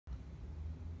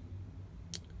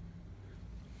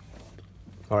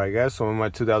Alright guys, so in my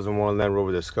 2001 Land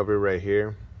Rover Discovery right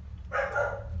here,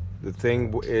 the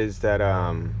thing is that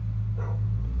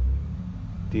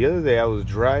the other day I was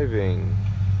driving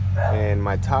and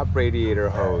my top radiator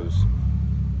hose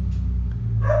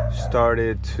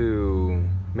started to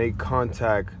make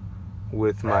contact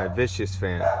with my vicious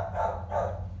fan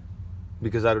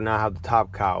because I do not have the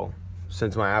top cowl.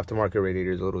 Since my aftermarket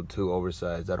radiator is a little too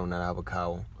oversized, I do not have a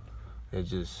cowl. It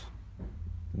just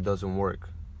doesn't work.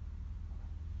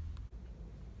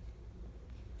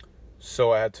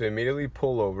 So I had to immediately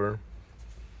pull over,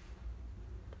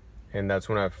 and that's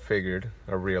when I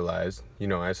realized,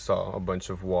 I saw a bunch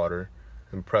of water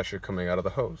and pressure coming out of the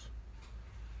hose.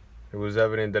 It was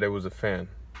evident that it was a fan.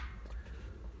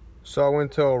 So I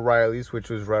went to O'Reilly's, which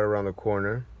was right around the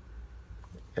corner,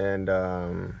 and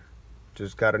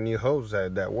just got a new hose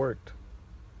that worked.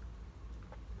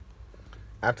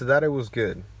 After that, it was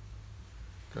good.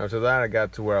 After that, I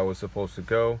got to where I was supposed to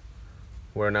go.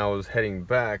 When I was heading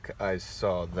back, I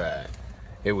saw that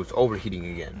it was overheating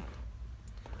again.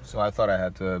 So I thought I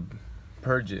had to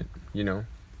purge it,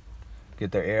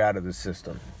 get the air out of the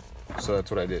system. So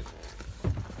that's what I did.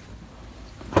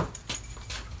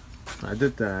 I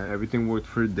did that. Everything worked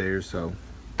for a day or so.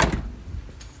 And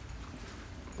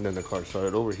then the car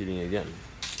started overheating again.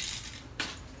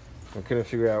 I couldn't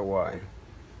figure out why.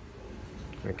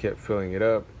 I kept filling it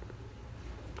up.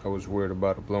 I was worried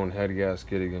about a blown head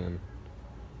gasket again.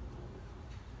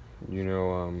 I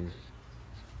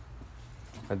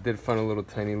did find a little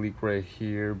tiny leak right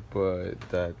here, but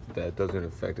that doesn't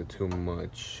affect it too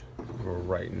much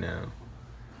right now.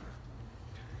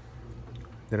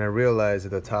 Then I realized that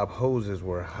the top hoses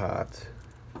were hot,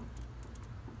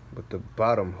 but the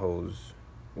bottom hose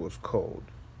was cold.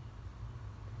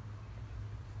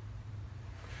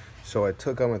 So I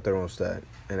took out my thermostat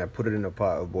and I put it in a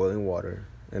pot of boiling water,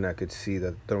 and I could see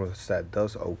that the thermostat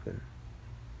does open.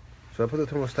 So I put the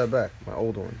thermostat back, my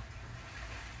old one,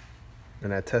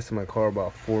 and I tested my car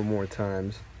about 4 more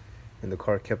times, and the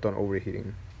car kept on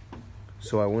overheating.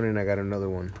 So I went and I got another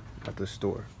one at the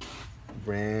store.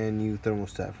 Brand new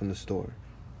thermostat from the store.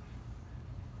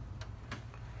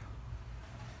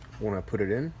 When I put it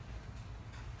in,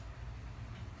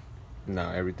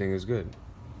 now everything is good.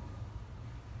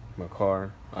 My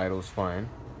car idles fine.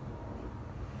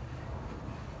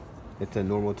 It's a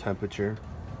normal temperature.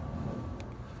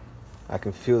 I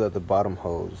can feel that the bottom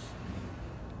hose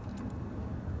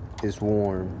is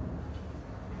warm.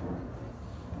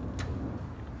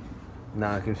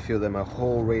 Now I can feel that my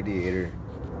whole radiator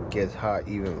gets hot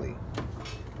evenly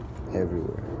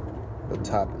everywhere, the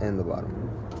top and the bottom.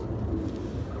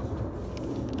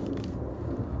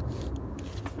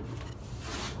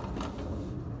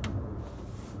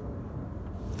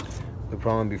 The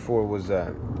problem before was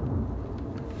that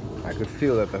I could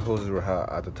feel that the hoses were hot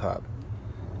at the top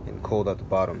and cold at the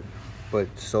bottom, but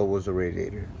so was the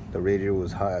radiator. The radiator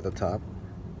was hot at the top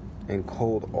and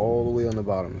cold all the way on the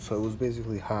bottom. So it was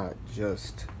basically hot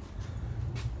just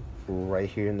right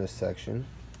here in this section,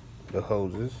 the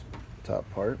hoses, top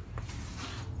part,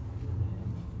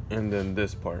 and then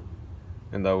this part,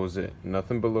 and that was it.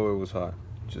 Nothing below it was hot,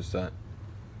 just that.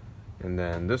 And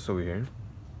then this over here,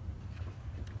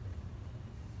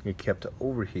 it kept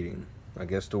overheating. I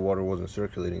guess the water wasn't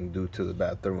circulating due to the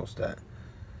bad thermostat,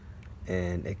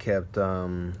 and it kept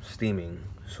steaming.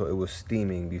 So it was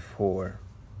steaming before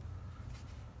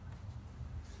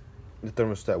the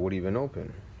thermostat would even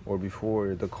open, or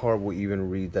before the car will even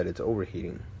read that it's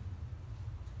overheating.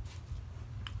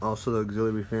 Also, the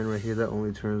auxiliary fan right here that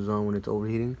only turns on when it's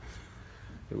overheating,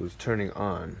 it was turning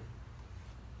on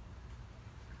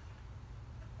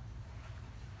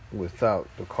without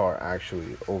the car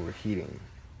actually overheating.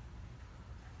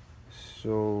 So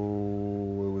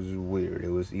it was weird. It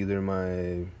was either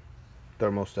my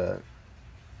thermostat,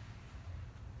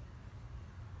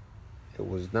 it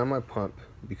was not my pump,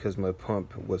 because my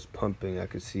pump was pumping. I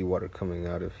could see water coming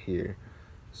out of here,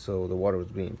 so the water was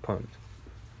being pumped.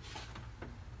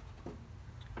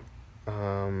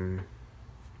 So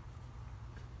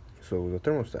it was a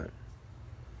thermostat.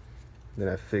 Then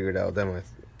I figured out that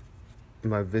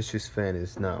my vicious fan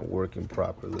is not working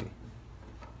properly.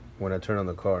 When I turn on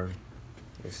the car,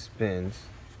 it spins,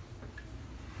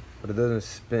 but it doesn't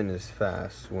spin as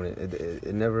fast. When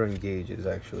it never engages,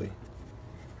 actually.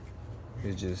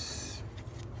 It just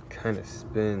kind of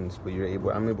spins, but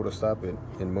I'm able to stop it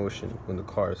in motion when the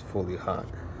car is fully hot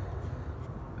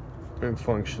and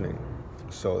functioning.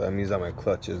 So that means that my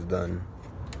clutch is done,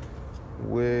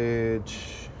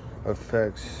 which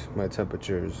affects my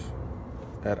temperatures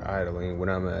at idling when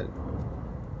I'm at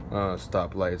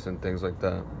stoplights and things like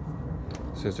that.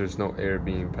 since there's no air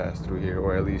being passed through here,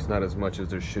 or at least not as much as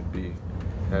there should be,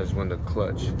 as when the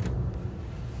clutch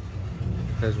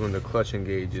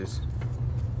engages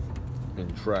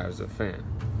and drives the fan.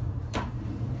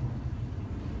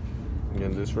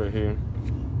 And this right here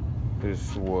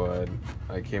is what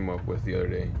I came up with the other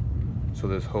day, so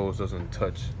this hose doesn't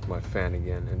touch my fan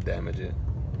again and damage it.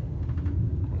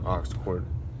 Aux cord.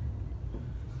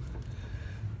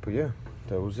 But yeah,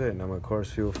 that was it. Now my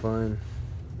cars feel fine.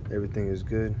 Everything is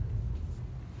good.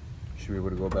 Should be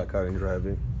able to go back out and drive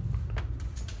it.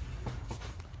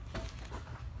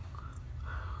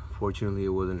 Fortunately, it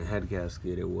wasn't a head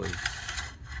gasket. It was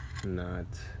not.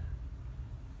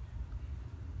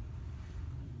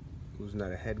 It was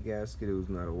not a head gasket. It was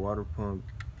not a water pump.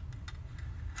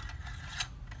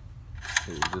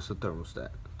 It was just a thermostat,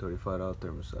 $35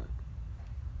 thermostat.